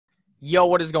Yo,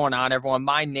 what is going on, everyone?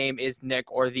 My name is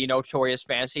Nick, or the Notorious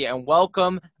Fantasy, and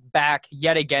welcome back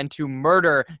yet again to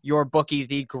Murder Your Bookie,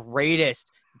 the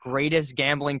greatest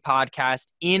gambling podcast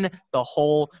in the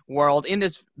whole world. In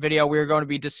this video, we are going to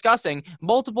be discussing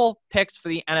multiple picks for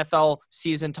the NFL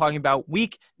season, talking about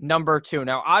week number 2.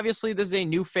 Now, obviously, this is a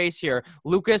new face here.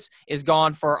 Lucas is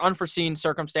gone for unforeseen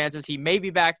circumstances. He may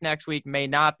be back next week, may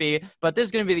not be, but this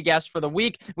is going to be the guest for the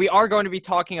week. We are going to be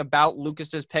talking about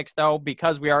Lucas's picks, though,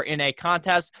 because we are in a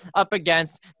contest up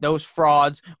against those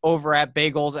frauds over at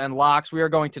Bagels and Locks. We are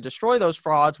going to destroy those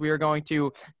frauds. We are going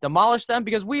to demolish them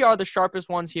because we are the sharpest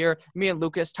ones here. Me and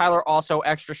Lucas. Tyler also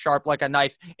extra sharp like a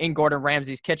knife in Gordon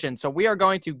Ramsay's kitchen. So we are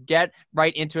going to get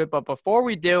right into it. But before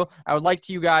we do, I would like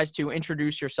you guys to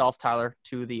introduce yourself, Tyler,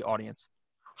 to the audience.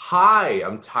 Hi,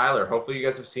 I'm Tyler. Hopefully you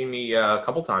guys have seen me a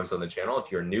couple times on the channel.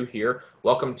 If you're new here,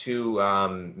 welcome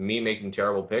to me making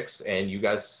terrible picks and you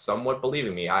guys somewhat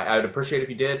believing me. I'd appreciate if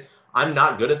you did. I'm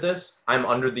not good at this. I'm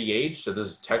under the age, so this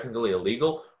is technically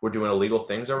illegal. We're doing illegal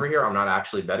things over here. I'm not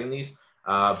actually betting these.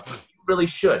 But you really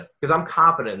should, because I'm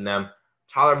confident in them.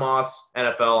 Tyler Moss,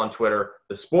 NFL on Twitter,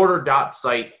 the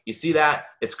sporter.site. You see that?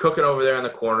 It's cooking over there in the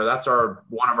corner. That's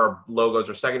one of our logos,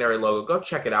 our secondary logo. Go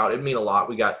check it out. It'd mean a lot.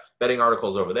 We got betting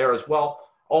articles over there as well.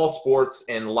 All sports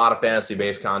and a lot of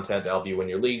fantasy-based content to help you win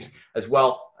your leagues, as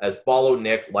well as follow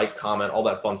Nick, like, comment, all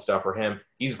that fun stuff for him.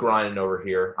 He's grinding over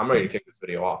here. I'm ready to kick this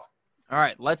video off. All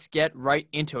right, let's get right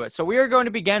into it. So we are going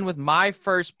to begin with my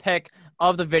first pick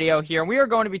of the video here, and we are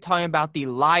going to be talking about the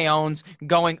Lions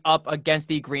going up against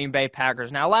the Green Bay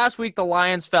Packers. Now, last week, the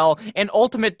Lions fell an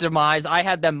ultimate demise. I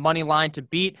had them money line to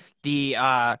beat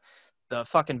the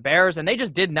fucking Bears, and they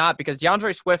just did not because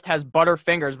DeAndre Swift has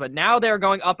butterfingers. But now they're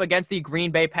going up against the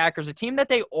Green Bay Packers, a team that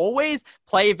they always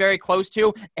play very close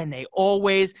to, and they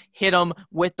always hit them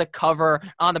with the cover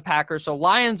on the Packers. So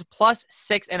Lions plus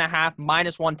 6.5,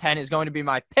 minus 110 is going to be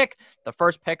my pick, the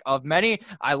first pick of many.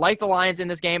 I like the Lions in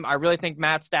this game. I really think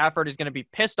Matt Stafford is going to be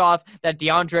pissed off that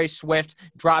DeAndre Swift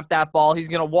dropped that ball. He's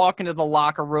going to walk into the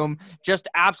locker room, just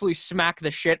absolutely smack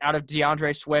the shit out of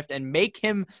DeAndre Swift and make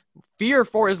him fear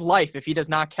for his life if he does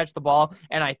not catch the ball.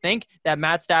 And I think that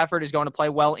Matt Stafford is going to play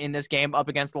well in this game up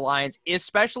against the Lions,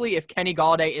 especially if Kenny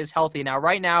Golladay is healthy. Now,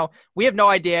 right now, we have no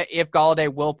idea if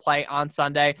Golladay will play on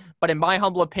Sunday, but in my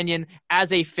humble opinion,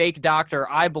 as a fake doctor,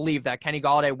 I believe that Kenny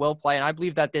Golladay will play, and I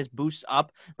believe that this boosts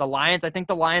up the Lions. I think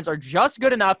the Lions are just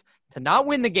good enough to not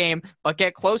win the game, but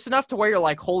get close enough to where you're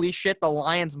like, holy shit, the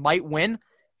Lions might win,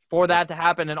 for that to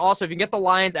happen. And also, if you get the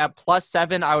Lions at plus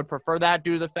 7, I would prefer that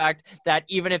due to the fact that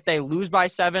even if they lose by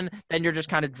 7, then you're just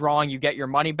kind of drawing, you get your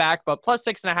money back. But plus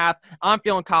 6.5, I'm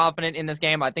feeling confident in this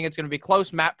game. I think it's going to be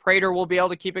close. Matt Prater will be able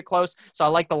to keep it close. So I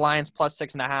like the Lions plus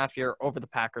 6.5 here over the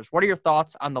Packers. What are your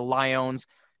thoughts on the Lions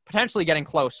potentially getting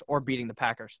close or beating the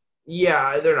Packers?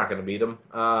 Yeah, they're not going to beat them.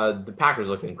 The Packers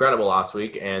looked incredible last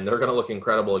week, and they're going to look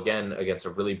incredible again against a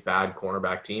really bad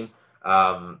cornerback team.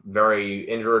 Very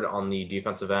injured on the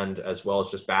defensive end as well as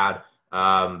just bad.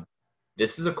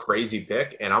 This is a crazy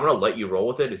pick, and I'm going to let you roll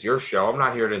with it. It's your show. I'm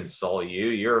not here to insult you.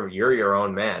 You're your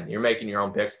own man. You're making your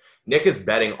own picks. Nick is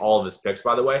betting all of his picks,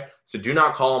 by the way, so do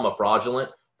not call him a fraudulent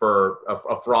for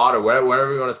a fraud or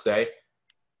whatever you want to say,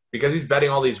 because he's betting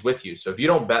all these with you. So if you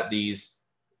don't bet these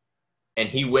and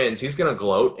he wins, he's going to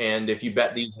gloat, and if you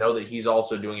bet these, know that he's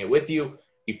also doing it with you.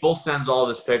 He full sends all of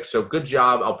his picks, so good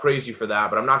job. I'll praise you for that,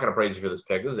 but I'm not going to praise you for this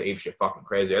pick. This is apeshit fucking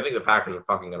crazy. I think the Packers are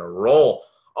fucking going to roll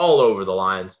all over the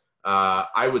Lions.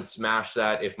 I would smash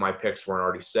that if my picks weren't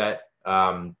already set.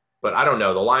 But I don't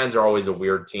know. The Lions are always a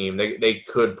weird team. They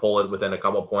could pull it within a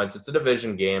couple points. It's a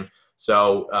division game,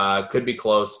 so could be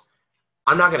close.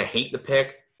 I'm not going to hate the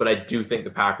pick, but I do think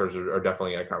the Packers are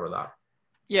definitely going to cover that.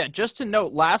 Yeah, just to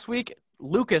note, last week,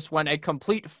 Lucas went a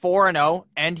complete 4-0,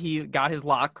 and he got his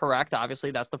lock correct. Obviously,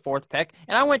 that's the 4th pick.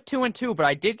 And I went 2-2, but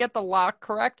I did get the lock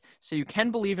correct, so you can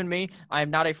believe in me. I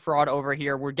am not a fraud over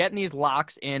here. We're getting these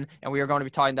locks in, and we are going to be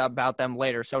talking about them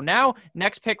later. So now,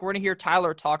 next pick, we're going to hear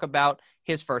Tyler talk about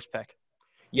his first pick.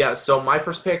 Yeah, so my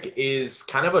first pick is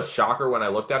kind of a shocker when I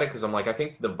looked at it, because I'm like, I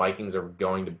think the Vikings are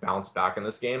going to bounce back in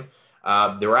this game.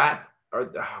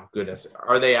 Oh goodness,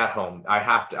 are they at home? I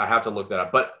have to look that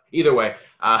up. But either way,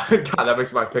 God, that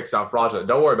makes my pick sound fraudulent.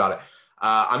 Don't worry about it.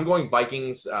 I'm going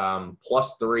Vikings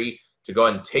plus 3 to go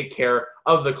ahead and take care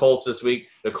of the Colts this week.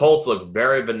 The Colts look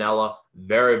very vanilla,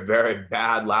 very, very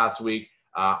bad last week.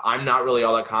 I'm not really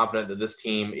all that confident that this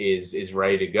team is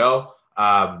ready to go.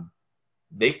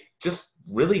 They just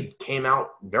really came out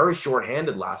very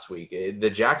shorthanded last week. The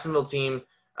Jacksonville team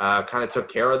kind of took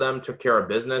care of them, took care of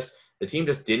business. The team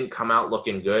just didn't come out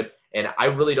looking good, and I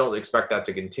really don't expect that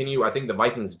to continue. I think the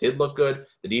Vikings did look good.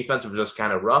 The defense was just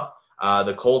kind of rough.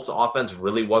 The Colts offense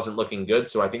really wasn't looking good,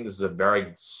 so I think this is a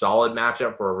very solid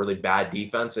matchup for a really bad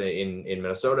defense in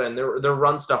Minnesota, and their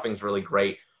run stuffing is really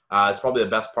great. It's probably the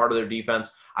best part of their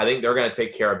defense. I think they're going to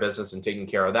take care of business and taking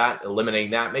care of that,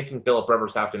 eliminating that, making Phillip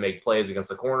Rivers have to make plays against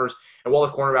the corners. And while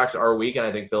the cornerbacks are weak, and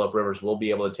I think Phillip Rivers will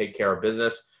be able to take care of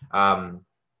business,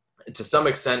 to some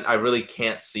extent, I really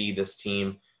can't see this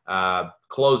team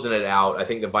closing it out. I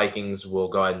think the Vikings will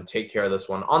go ahead and take care of this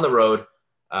one on the road.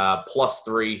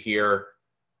 +3 here.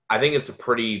 I think it's a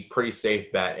pretty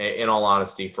safe bet, in all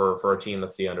honesty, for a team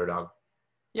that's the underdog.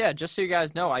 Yeah, just so you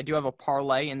guys know, I do have a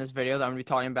parlay in this video that I'm going to be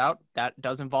talking about. That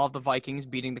does involve the Vikings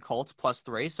beating the Colts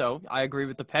 +3, so I agree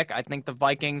with the pick. I think the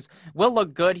Vikings will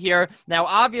look good here. Now,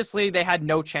 obviously, they had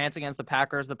no chance against the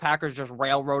Packers. The Packers just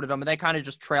railroaded them, and they kind of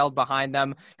just trailed behind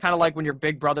them, kind of like when your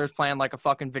big brother's playing like a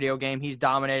fucking video game. He's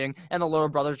dominating, and the little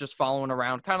brother's just following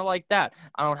around, kind of like that.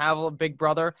 I don't have a big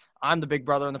brother. I'm the big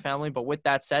brother in the family, but with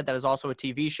that said, that is also a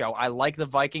TV show. I like the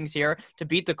Vikings here to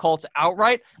beat the Colts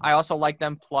outright. I also like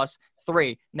them +3.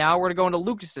 Now we're going to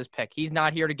Lucas's pick. He's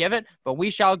not here to give it, but we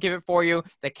shall give it for you.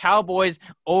 The Cowboys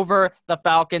over the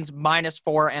Falcons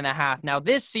 -4.5. Now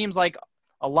this seems like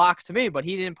a lock to me, but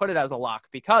he didn't put it as a lock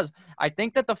because I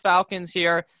think that the Falcons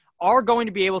here are going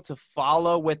to be able to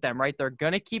follow with them, right? They're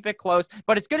going to keep it close,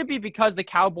 but it's going to be because the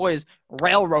Cowboys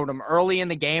railroad them early in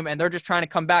the game, and they're just trying to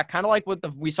come back, kind of like what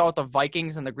we saw with the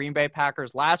Vikings and the Green Bay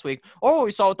Packers last week, or what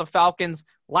we saw with the Falcons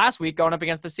last week going up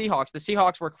against the Seahawks. The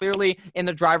Seahawks were clearly in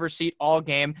the driver's seat all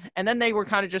game, and then they were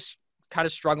kind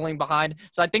of struggling behind.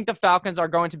 So I think the Falcons are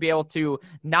going to be able to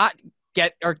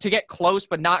get close,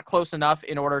 but not close enough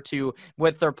in order to,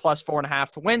 with their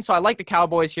 +4.5 to win. So I like the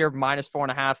Cowboys here,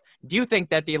 -4.5. Do you think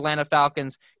that the Atlanta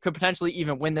Falcons could potentially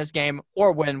even win this game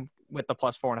or win with the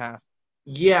 +4.5?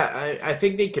 Yeah, I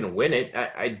think they can win it.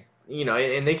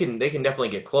 And they can definitely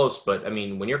get close. But I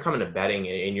mean, when you're coming to betting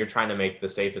and you're trying to make the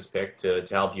safest pick to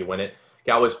help you win it,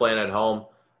 Cowboys playing at home,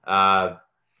 the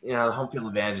home field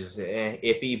advantage is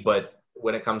iffy. But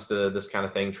when it comes to this kind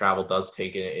of thing, travel does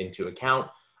take it into account.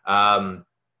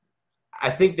 I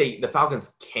think the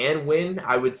Falcons can win.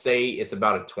 I would say it's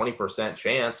about a 20%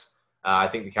 chance. I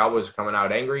think the Cowboys are coming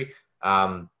out angry.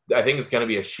 I think it's going to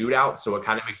be a shootout, so it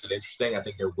kind of makes it interesting. I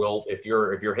think there will, if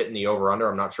you're hitting the over/under,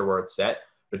 I'm not sure where it's set,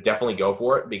 but definitely go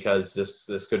for it because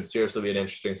this could seriously be an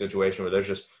interesting situation where there's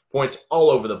just points all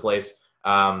over the place.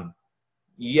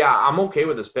 Yeah, I'm okay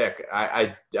with this pick.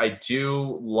 I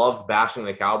do love bashing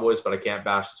the Cowboys, but I can't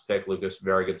bash this pick. Lucas,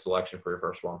 very good selection for your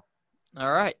first one.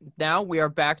 All right, now we are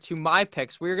back to my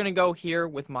picks. We're going to go here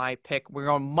with my pick. We're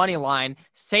going money line,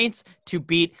 Saints to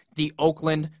beat the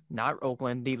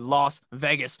the Las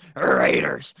Vegas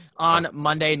Raiders on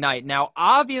Monday night. Now,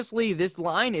 obviously, this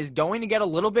line is going to get a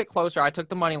little bit closer. I took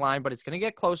the money line, but it's going to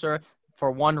get closer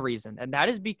for one reason, and that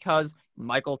is because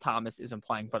Michael Thomas isn't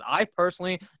playing. But I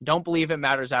personally don't believe it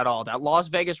matters at all. That Las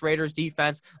Vegas Raiders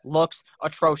defense looks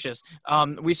atrocious.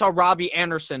 We saw Robbie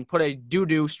Anderson put a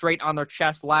doo-doo straight on their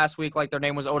chest last week like their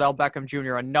name was Odell Beckham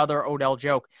Jr., another Odell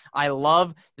joke. I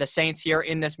love the Saints here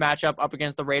in this matchup up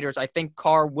against the Raiders. I think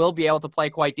Carr will be able to play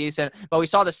quite decent, but we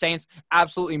saw the Saints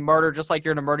absolutely murder, just like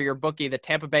you're going to murder your bookie, the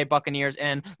Tampa Bay Buccaneers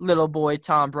and little boy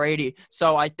Tom Brady.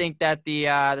 So I think that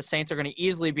the Saints are going to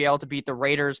easily be able to beat the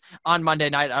Raiders on Monday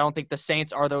night. I don't think the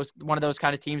Saints are one of those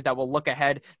kind of teams that will look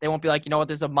ahead. They won't be like, you know what,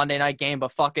 this is a Monday night game,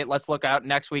 but fuck it, let's look out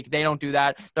next week. They don't do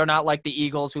that. They're not like the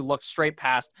Eagles who looked straight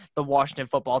past the Washington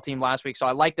football team last week. So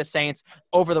I like the Saints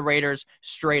over the Raiders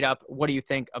straight up. What do you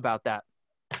think about that?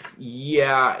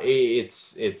 Yeah,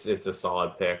 it's a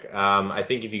solid pick. I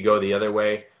think if you go the other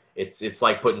way, it's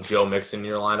like putting Joe Mixon in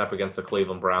your lineup against the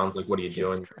Cleveland Browns. Like, what are you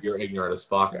doing? You're ignorant as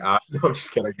fuck. No, I'm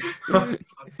just kidding. I'm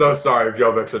so sorry,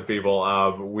 Joe Mixon people.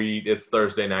 It's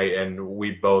Thursday night, and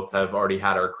we both have already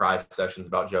had our cry sessions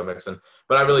about Joe Mixon.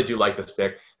 But I really do like this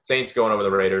pick. Saints going over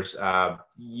the Raiders.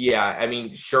 Yeah, I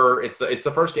mean, sure, it's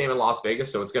the first game in Las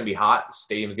Vegas, so it's going to be hot. The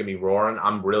stadium's going to be roaring.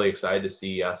 I'm really excited to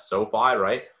see SoFi,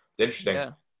 right? It's interesting.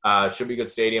 Yeah. Should be a good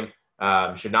stadium.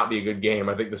 Should not be a good game.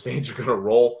 I think the Saints are going to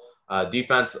roll.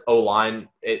 Defense, O-line,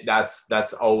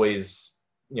 that's always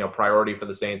priority for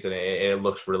the Saints, and it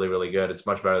looks really, really good. It's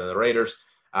much better than the Raiders.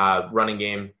 Running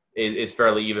game is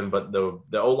fairly even, but the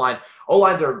O-lines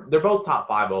they're both top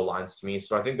 5 O-lines to me.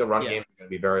 So I think the run game is going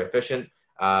to be very efficient.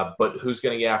 But who's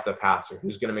going to get after the passer?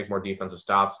 Who's going to make more defensive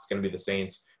stops? It's going to be the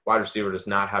Saints. Wide receiver does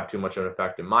not have too much of an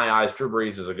effect in my eyes. Drew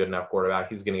Brees is a good enough quarterback.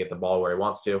 He's going to get the ball where he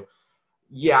wants to.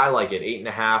 Yeah, I like it.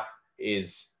 8.5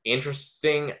 is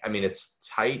interesting. I mean, it's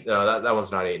tight. That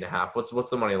one's not 8.5. What's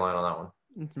the money line on that one?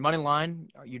 Money line,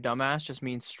 you dumbass, just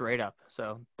means straight up.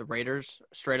 So the Raiders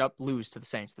straight up lose to the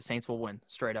Saints. The Saints will win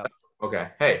straight up. Okay.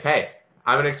 Hey.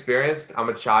 I'm inexperienced. I'm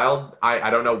a child. I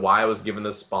don't know why I was given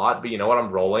this spot, but you know what?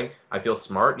 I'm rolling. I feel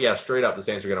smart. Yeah, straight up, the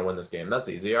Saints are going to win this game. That's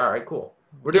easy. All right, cool.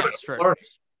 We're doing Yeah, it.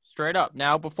 straight up.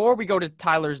 Now, before we go to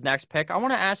Tyler's next pick, I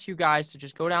want to ask you guys to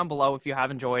just go down below if you have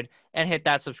enjoyed and hit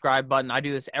that subscribe button. I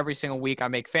do this every single week. I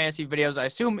make fantasy videos. I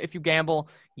assume if you gamble,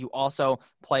 you also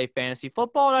play fantasy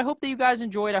football. And I hope that you guys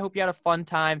enjoyed. I hope you had a fun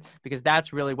time because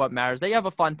that's really what matters. That you have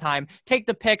a fun time. Take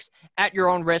the picks at your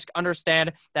own risk.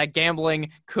 Understand that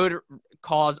gambling could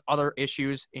cause other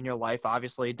issues in your life.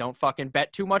 Obviously, don't fucking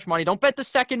bet too much money. Don't bet the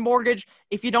second mortgage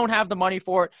if you don't have the money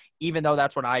for it, even though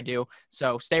that's what I do.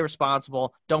 So stay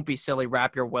responsible. Don't be silly.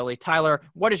 Wrap your willy. Tyler,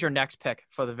 what is your next pick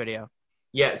for the video?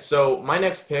 Yeah, so my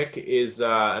next pick is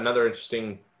another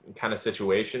interesting kind of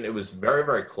situation. It was very,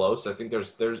 very close. I think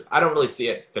there's I don't really see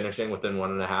it finishing within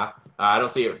 1.5. I don't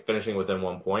see it finishing within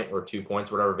 1 point or 2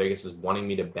 points, whatever Vegas is wanting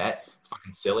me to bet. It's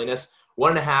fucking silliness.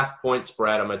 1.5 point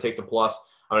spread. I'm going to take the plus.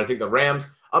 I'm going to take the Rams,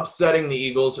 upsetting the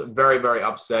Eagles. Very, very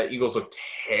upset. Eagles look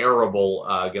terrible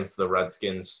against the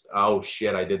Redskins. Oh,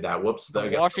 shit, I did that. Whoops.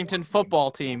 The Washington football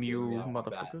team, you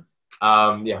motherfucker.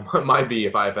 Yeah, might be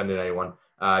if I offended anyone.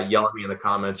 Yell at me in the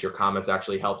comments. Your comments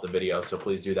actually help the video, so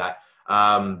please do that.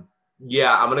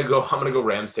 Yeah, I'm gonna go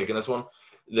Rams taking this one.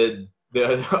 The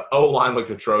O-line looked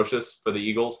atrocious for the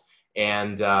Eagles,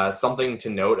 and something to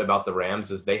note about the Rams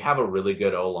is they have a really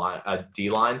good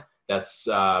D-line that's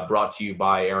brought to you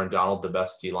by Aaron Donald, the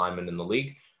best D lineman in the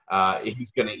league.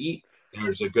 He's gonna eat.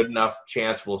 There's a good enough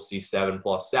chance we'll see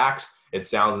 7+ sacks. It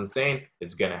sounds insane.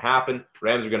 It's going to happen.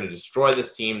 Rams are going to destroy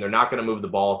this team. They're not going to move the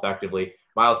ball effectively.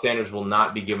 Miles Sanders will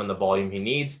not be given the volume he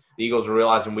needs. The Eagles will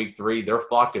realize in week 3 they're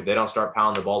fucked if they don't start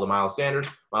pounding the ball to Miles Sanders.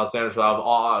 Miles Sanders will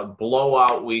have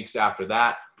blowout weeks after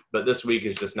that. But this week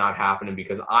is just not happening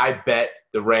because I bet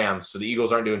the Rams. So the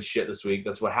Eagles aren't doing shit this week.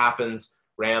 That's what happens.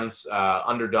 Rams,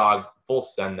 underdog, full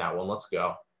send that one. Let's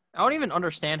go. I don't even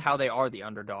understand how they are the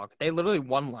underdog. They literally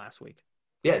won last week.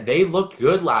 Yeah, they looked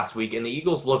good last week, and the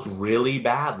Eagles looked really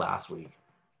bad last week.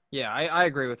 Yeah, I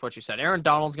agree with what you said. Aaron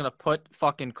Donald's going to put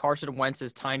fucking Carson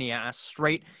Wentz's tiny ass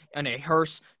straight in a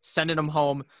hearse, sending him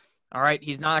home. All right,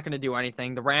 he's not going to do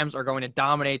anything. The Rams are going to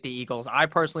dominate the Eagles. I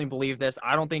personally believe this.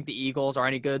 I don't think the Eagles are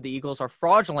any good. The Eagles are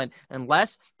fraudulent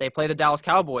unless they play the Dallas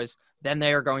Cowboys. Then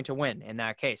they are going to win in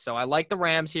that case. So I like the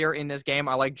Rams here in this game.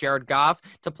 I like Jared Goff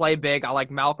to play big. I like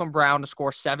Malcolm Brown to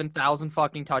score 7,000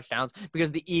 fucking touchdowns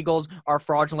because the Eagles are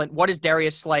fraudulent. What is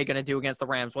Darius Slay going to do against the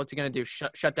Rams? What's he going to do?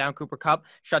 Shut down Cooper Kupp?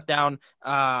 Shut down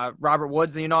Robert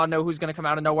Woods? You know who's going to come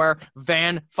out of nowhere?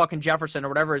 Van fucking Jefferson or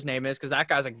whatever his name is because that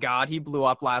guy's a god. He blew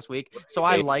up last week. So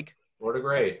I like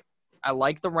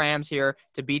the Rams here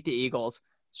to beat the Eagles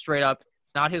straight up.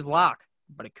 It's not his lock,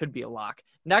 but it could be a lock.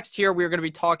 Next here, we're going to be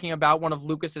talking about one of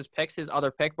Lucas's picks, his other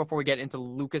pick, before we get into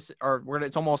Lucas,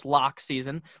 it's almost lock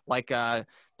season, like the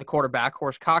quarterback,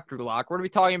 horse cock Drew Lock. We're going to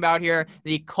be talking about here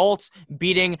the Colts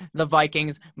beating the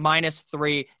Vikings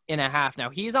 -3.5.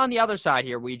 Now, he's on the other side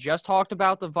here. We just talked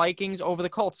about the Vikings over the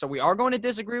Colts, so we are going to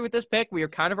disagree with this pick. We are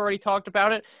kind of already talked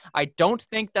about it. I don't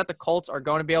think that the Colts are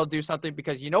going to be able to do something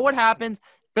because you know what happens?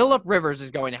 Phillip Rivers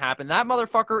is going to happen. That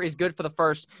motherfucker is good for the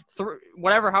first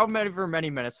however many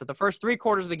minutes. So the first 3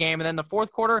 quarters of the game, and then the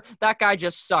fourth quarter, that guy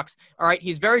just sucks. All right,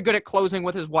 he's very good at closing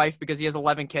with his wife because he has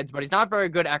 11 kids, but he's not very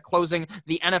good at closing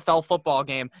the NFL football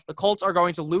game. The Colts are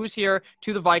going to lose here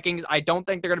to the Vikings. I don't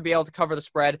think they're going to be able to cover the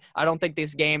spread. I don't think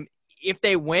this game, if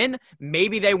they win,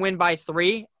 maybe they win by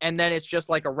 3, and then it's just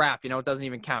like a wrap. It doesn't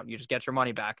even count. You just get your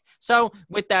money back. So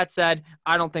with that said,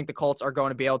 I don't think the Colts are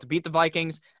going to be able to beat the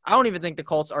Vikings. I don't even think the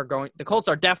Colts are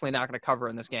definitely not going to cover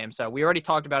in this game. So we already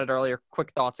talked about it earlier.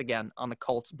 Quick thoughts again on the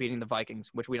Colts beating the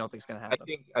Vikings, which we don't think is going to happen.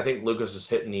 I think Lucas is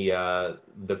hitting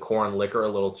the corn liquor a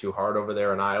little too hard over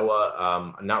there in Iowa.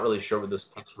 I'm not really sure what this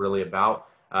pick's really about.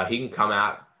 He can come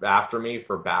after me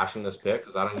for bashing this pick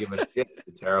because I don't give a shit. It's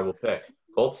a terrible pick.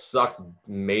 Colts suck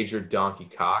major donkey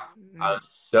cock. I was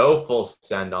so full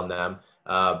send on them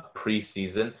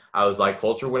preseason. I was like,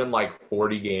 Colts are winning like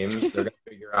 40 games. They're going to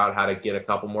figure out how to get a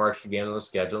couple more extra games on the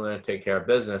schedule and they're going to take care of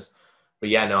business. But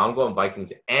yeah, no, I'm going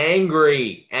Vikings.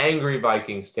 Angry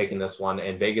Vikings taking this one.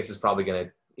 And Vegas is probably going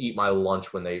to eat my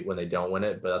lunch when they don't win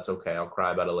it. But that's okay. I'll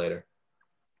cry about it later.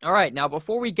 All right, now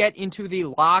before we get into the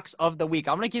locks of the week,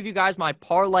 I'm going to give you guys my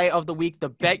parlay of the week, the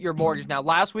bet your mortgage. Now,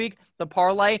 last week, the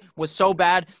parlay was so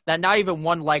bad that not even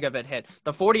one leg of it hit.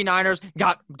 The 49ers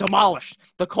got demolished.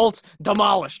 The Colts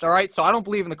demolished, all right? So I don't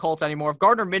believe in the Colts anymore. If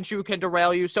Gardner Minshew can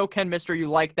derail you, so can Mr. You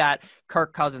Like That,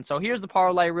 Kirk Cousins. So here's the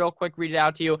parlay real quick, read it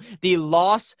out to you. The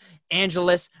Los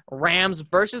Angeles Rams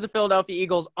versus the Philadelphia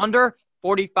Eagles under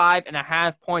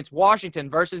 45.5 points. Washington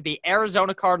versus the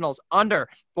Arizona Cardinals, under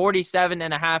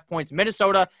 47.5 points.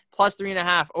 Minnesota plus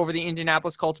 3.5 over the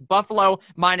Indianapolis Colts. Buffalo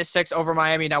 -6 over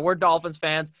Miami. Now, we're Dolphins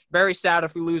fans. Very sad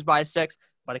if we lose by 6,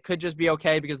 but it could just be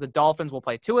okay because the Dolphins will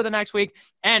play Tua the next week.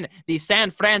 And the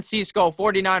San Francisco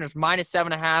 49ers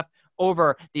 -7.5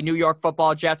 over the New York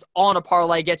Football Jets. All in a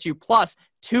parlay gets you plus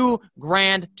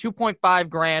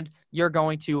 $2,500. You're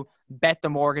going to bet the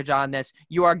mortgage on this.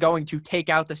 You are going to take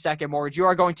out the second mortgage. You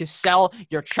are going to sell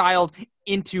your child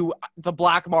into the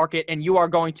black market, and you are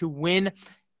going to win.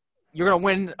 You're going to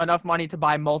win enough money to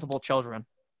buy multiple children.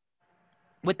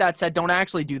 With that said, don't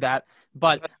actually do that,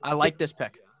 but I like this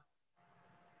pick.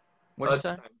 What did you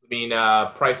say? I mean,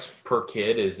 price per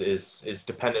kid is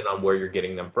dependent on where you're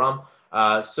getting them from.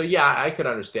 So yeah, I could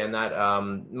understand that.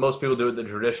 Most people do it the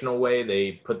traditional way.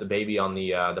 They put the baby on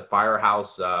the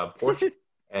firehouse porch,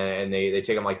 and they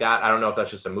take them like that. I don't know if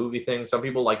that's just a movie thing. Some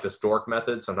people like the stork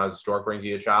method. Sometimes the stork brings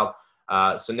you a child.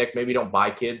 So Nick, maybe don't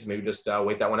buy kids. Maybe just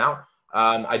wait that one out.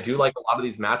 I do like a lot of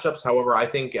these matchups. However, I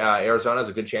think Arizona has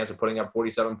a good chance of putting up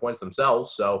 47 points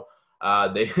themselves. So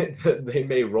they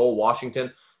may roll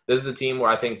Washington. This is a team where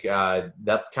I think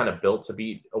that's kind of built to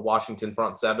beat a Washington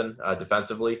front seven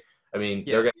defensively. I mean,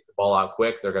 they're going to get the ball out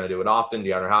quick. They're going to do it often.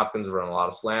 DeAndre Hopkins running a lot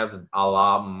of slants, a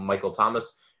la Michael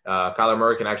Thomas. Kyler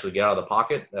Murray can actually get out of the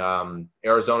pocket.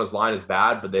 Arizona's line is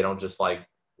bad, but they don't just like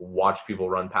watch people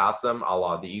run past them, a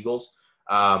la the Eagles.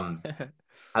 I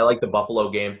like the Buffalo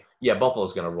game. Yeah,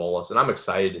 Buffalo's going to roll us, and I'm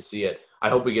excited to see it. I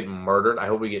hope we get murdered. I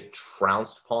hope we get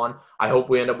trounced upon. I hope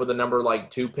we end up with a number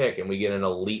 2 pick, and we get an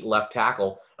elite left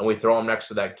tackle, and we throw him next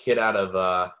to that kid out of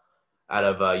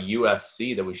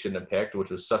USC that we shouldn't have picked,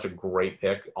 which was such a great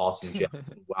pick, Austin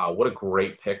Jackson. Wow, what a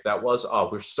great pick that was. Oh,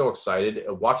 we're so excited.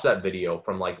 Watch that video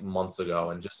from months ago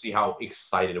and just see how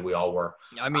excited we all were.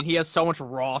 I mean, he has so much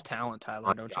raw talent,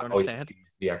 Tyler. Don't you understand?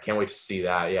 Yeah, can't wait to see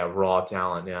that. Yeah, raw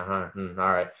talent. Yeah, all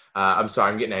right. I'm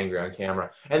sorry, I'm getting angry on camera.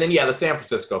 And then, the San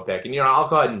Francisco pick. And, I'll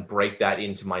go ahead and break that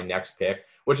into my next pick,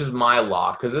 which is my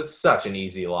lock because it's such an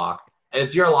easy lock. And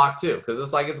it's your lock, too, because it's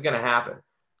going to happen.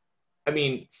 I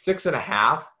mean,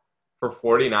 6.5 for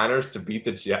 49ers to beat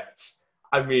the Jets.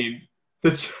 I mean,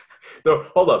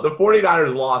 hold up. The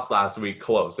 49ers lost last week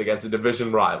close against a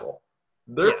division rival.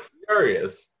 They're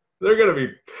furious. They're going to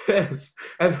be pissed.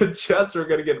 And the Jets are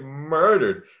going to get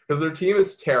murdered because their team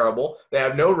is terrible. They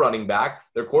have no running back.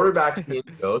 Their quarterback's the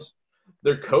ghost.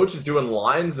 Their coach is doing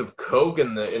lines of coke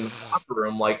in the locker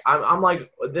room. I'm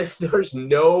like, there's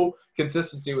no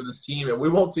consistency with this team, and we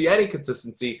won't see any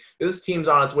consistency. This team's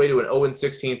on its way to an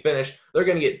 0-16 finish. They're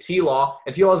going to get T-Law,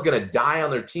 and T-Law's going to die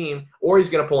on their team, or he's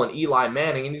going to pull an Eli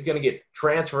Manning, and he's going to get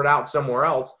transferred out somewhere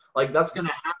else. That's going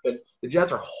to happen. The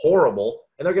Jets are horrible,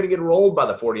 and they're going to get rolled by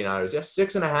the 49ers. Yeah,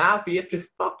 6.5. You have to,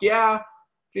 fuck yeah.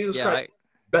 Jesus Christ.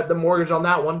 Bet the mortgage on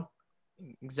that one.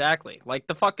 Exactly.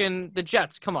 The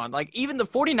Jets, come on. Even the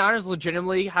 49ers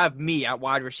legitimately have me at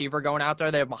wide receiver going out there.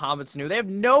 They have Mohamed Sanu. They have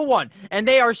no one. And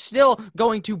they are still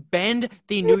going to bend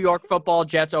the New York Football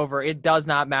Jets over. It does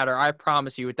not matter. I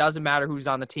promise you. It doesn't matter who's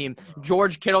on the team.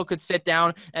 George Kittle could sit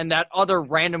down, and that other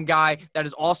random guy that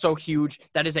is also huge,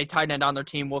 that is a tight end on their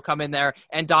team, will come in there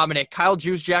and dominate. Kyle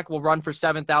Juszczyk will run for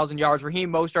 7,000 yards.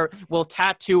 Raheem Mostert will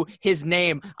tattoo his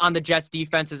name on the Jets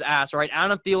defense's ass, right?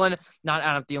 Adam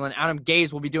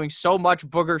Gaze will be doing so much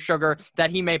booger sugar that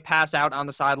he may pass out on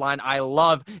the sideline. I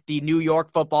love the New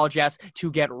York Football Jets to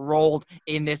get rolled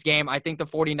in this game. I think the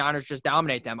 49ers just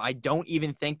dominate them. I don't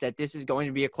even think that this is going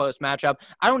to be a close matchup.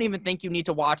 I don't even think you need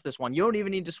to watch this one. You don't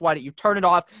even need to sweat it. You turn it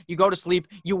off, you go to sleep,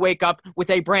 you wake up with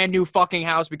a brand new fucking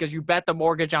house because you bet the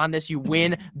mortgage on this. You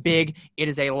win big. It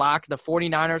is a lock. The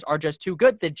 49ers are just too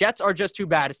good. The Jets are just too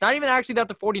bad. It's not even actually that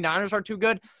the 49ers are too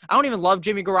good. I don't even love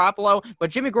Jimmy Garoppolo, but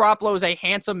Jimmy Garoppolo is a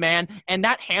handsome man, and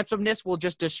that handsomeness will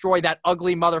just destroy that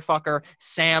ugly motherfucker,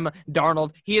 Sam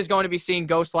Darnold. He is going to be seeing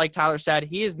ghosts, like Tyler said.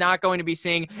 He is not going to be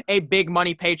seeing a big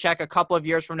money paycheck a couple of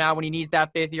years from now when he needs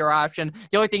that fifth-year option.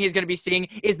 The only thing he's going to be seeing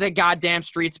is the goddamn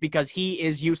streets because he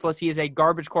is useless. He is a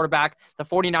garbage quarterback. The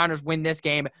 49ers win this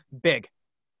game big.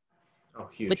 Oh,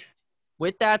 huge.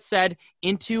 With that said,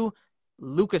 into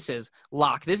Lucas's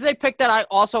lock. This is a pick that I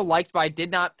also liked, but I did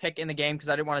not pick in the game because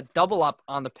I didn't want to double up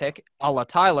on the pick a la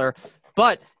Tyler.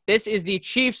 But this is the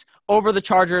Chiefs over the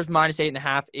Chargers.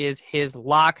 -8.5 is his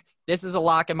lock. This is a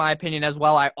lock in my opinion as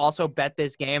well. I also bet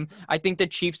this game. I think the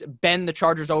Chiefs bend the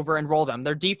Chargers over and roll them.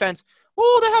 Their defense,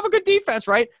 they have a good defense,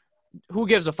 right? Who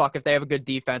gives a fuck if they have a good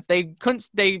defense?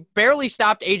 They barely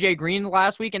stopped AJ Green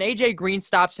last week, and AJ Green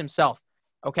stops himself.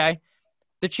 Okay?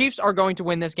 The Chiefs are going to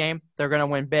win this game. They're going to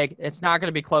win big. It's not going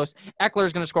to be close. Eckler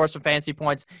is going to score some fantasy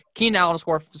points. Keenan Allen will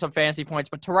score some fantasy points.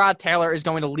 But Tyrod Taylor is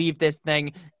going to leave this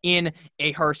thing in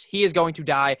a hearse. He is going to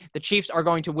die. The Chiefs are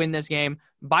going to win this game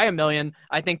by 1,000,000.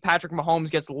 I think Patrick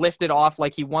Mahomes gets lifted off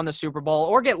like he won the Super Bowl,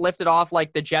 or get lifted off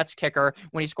like the Jets kicker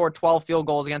when he scored 12 field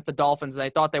goals against the Dolphins and they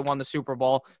thought they won the Super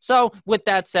Bowl. So with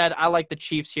that said, I like the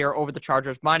Chiefs here over the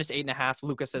Chargers, -8.5.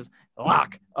 Lucas's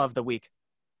lock of the week.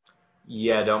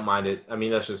 Yeah, don't mind it. I mean,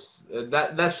 that's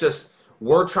just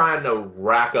we're trying to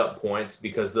rack up points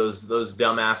because those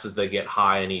dumbasses that get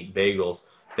high and eat bagels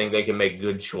think they can make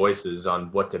good choices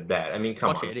on what to bet. I mean, come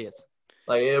on. Bunch of idiots.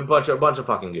 Like a bunch of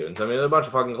fucking goons. I mean, they're a bunch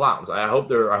of fucking clowns. I hope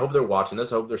they're watching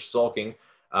this. I hope they're sulking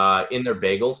in their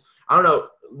bagels. I don't know.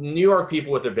 New York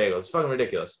people with their bagels. It's fucking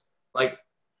ridiculous. Like,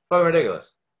 fucking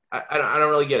ridiculous. I don't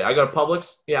really get it. I go to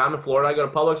Publix. Yeah, I'm in Florida. I go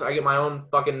to Publix. I get my own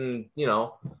fucking,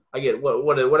 I get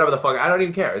whatever the fuck. I don't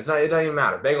even care. It doesn't even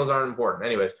matter. Bagels aren't important.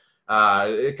 Anyways,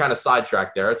 it kind of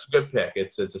sidetracked there. It's a good pick.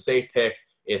 It's a safe pick.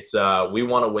 It's we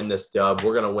want to win this dub.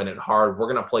 We're gonna win it hard.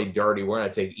 We're gonna play dirty. We're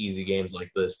gonna take easy games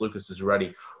like this. Lucas is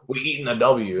ready. We eating a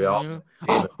W, y'all.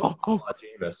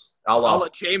 Jameis. A la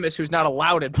Jameis, who's not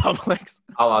allowed at Publix.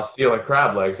 A la stealing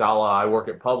crab legs. I work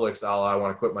at Publix. I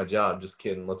want to quit my job. Just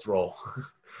kidding. Let's roll.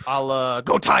 I'll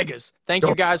go Tigers. Thank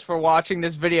you guys for watching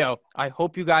this video. I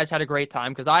hope you guys had a great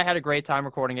time because I had a great time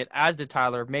recording it, as did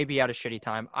Tyler. Maybe he had a shitty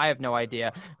time. I have no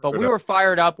idea. But we were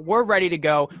fired up. We're ready to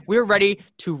go. We're ready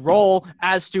to roll,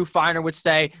 as Stu Feiner would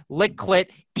say. Lick clit,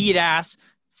 eat ass,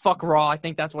 fuck raw. I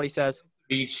think that's what he says.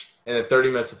 Beach and then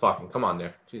 30 minutes of fucking. Come on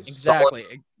there. Jeez,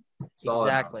 exactly. Solid.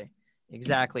 Exactly.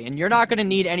 Exactly. And you're not going to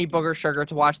need any booger sugar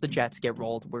to watch the Jets get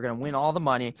rolled. We're going to win all the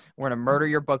money. We're going to murder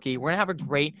your bookie. We're going to have a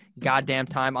great goddamn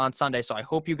time on Sunday. So I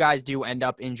hope you guys do end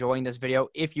up enjoying this video.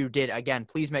 If you did, again,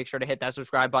 please make sure to hit that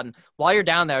subscribe button. While you're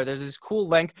down there, there's this cool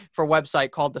link for a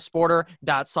website called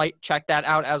thesporter.site. Check that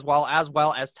out as well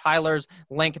as Tyler's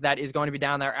link that is going to be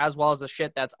down there, as well as the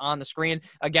shit that's on the screen.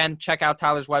 Again, check out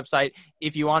Tyler's website.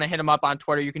 If you want to hit him up on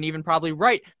Twitter, you can even probably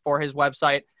write for his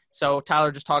website. So,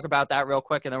 Tyler, just talk about that real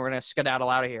quick, and then we're going to skedaddle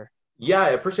out of here. Yeah, I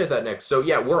appreciate that, Nick. So,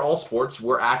 yeah, we're all sports.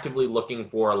 We're actively looking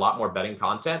for a lot more betting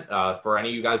content. For any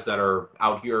of you guys that are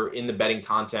out here in the betting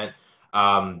content,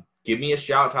 give me a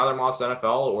shout, Tyler Moss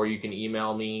NFL, or you can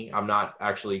email me. I'm not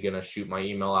actually going to shoot my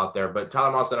email out there, but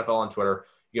Tyler Moss NFL on Twitter.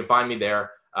 You can find me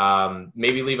there.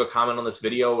 Maybe leave a comment on this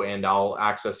video, and I'll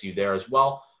access you there as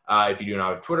well if you do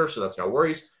not have Twitter, so that's no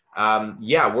worries.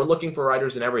 Yeah, we're looking for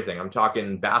writers in everything. I'm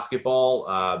talking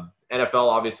basketball. NFL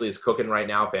obviously is cooking right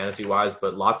now, fantasy-wise,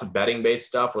 but lots of betting-based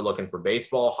stuff. We're looking for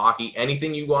baseball, hockey,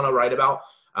 anything you want to write about.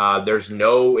 There's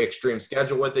no extreme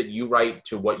schedule with it. You write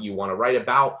to what you want to write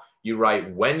about. You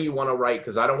write when you want to write,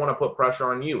 because I don't want to put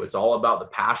pressure on you. It's all about the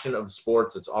passion of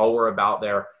sports. It's all we're about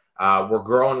there. We're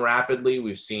growing rapidly.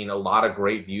 We've seen a lot of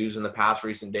great views in the past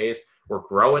recent days. We're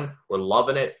growing. We're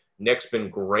loving it. Nick's been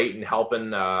great in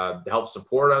helping help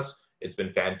support us. It's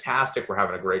been fantastic. We're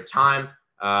having a great time.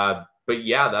 But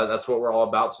yeah, that's what we're all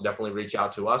about. So definitely reach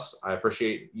out to us. I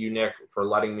appreciate you, Nick, for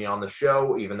letting me on the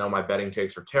show, even though my betting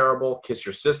takes are terrible. Kiss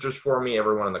your sisters for me,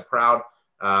 everyone in the crowd.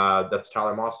 That's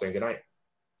Tyler Moss saying good night.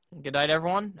 Good night,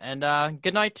 everyone. And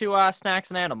good night to Snacks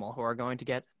and Animal, who are going to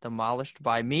get demolished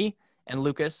by me and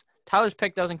Lucas. Tyler's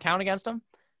pick doesn't count against him,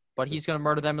 but he's going to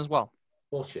murder them as well.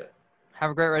 Bullshit. Have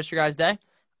a great rest of your guys' day.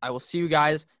 I will see you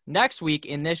guys next week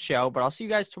in this show, but I'll see you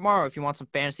guys tomorrow if you want some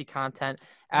fantasy content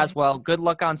as well. Good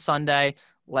luck on Sunday.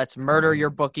 Let's murder your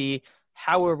bookie.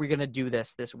 How are we going to do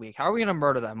this week? How are we going to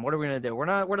murder them? What are we going to do? We're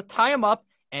going to tie them up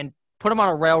and put them on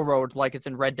a railroad like it's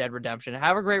in Red Dead Redemption.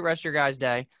 Have a great rest of your guys'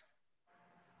 day.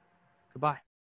 Goodbye.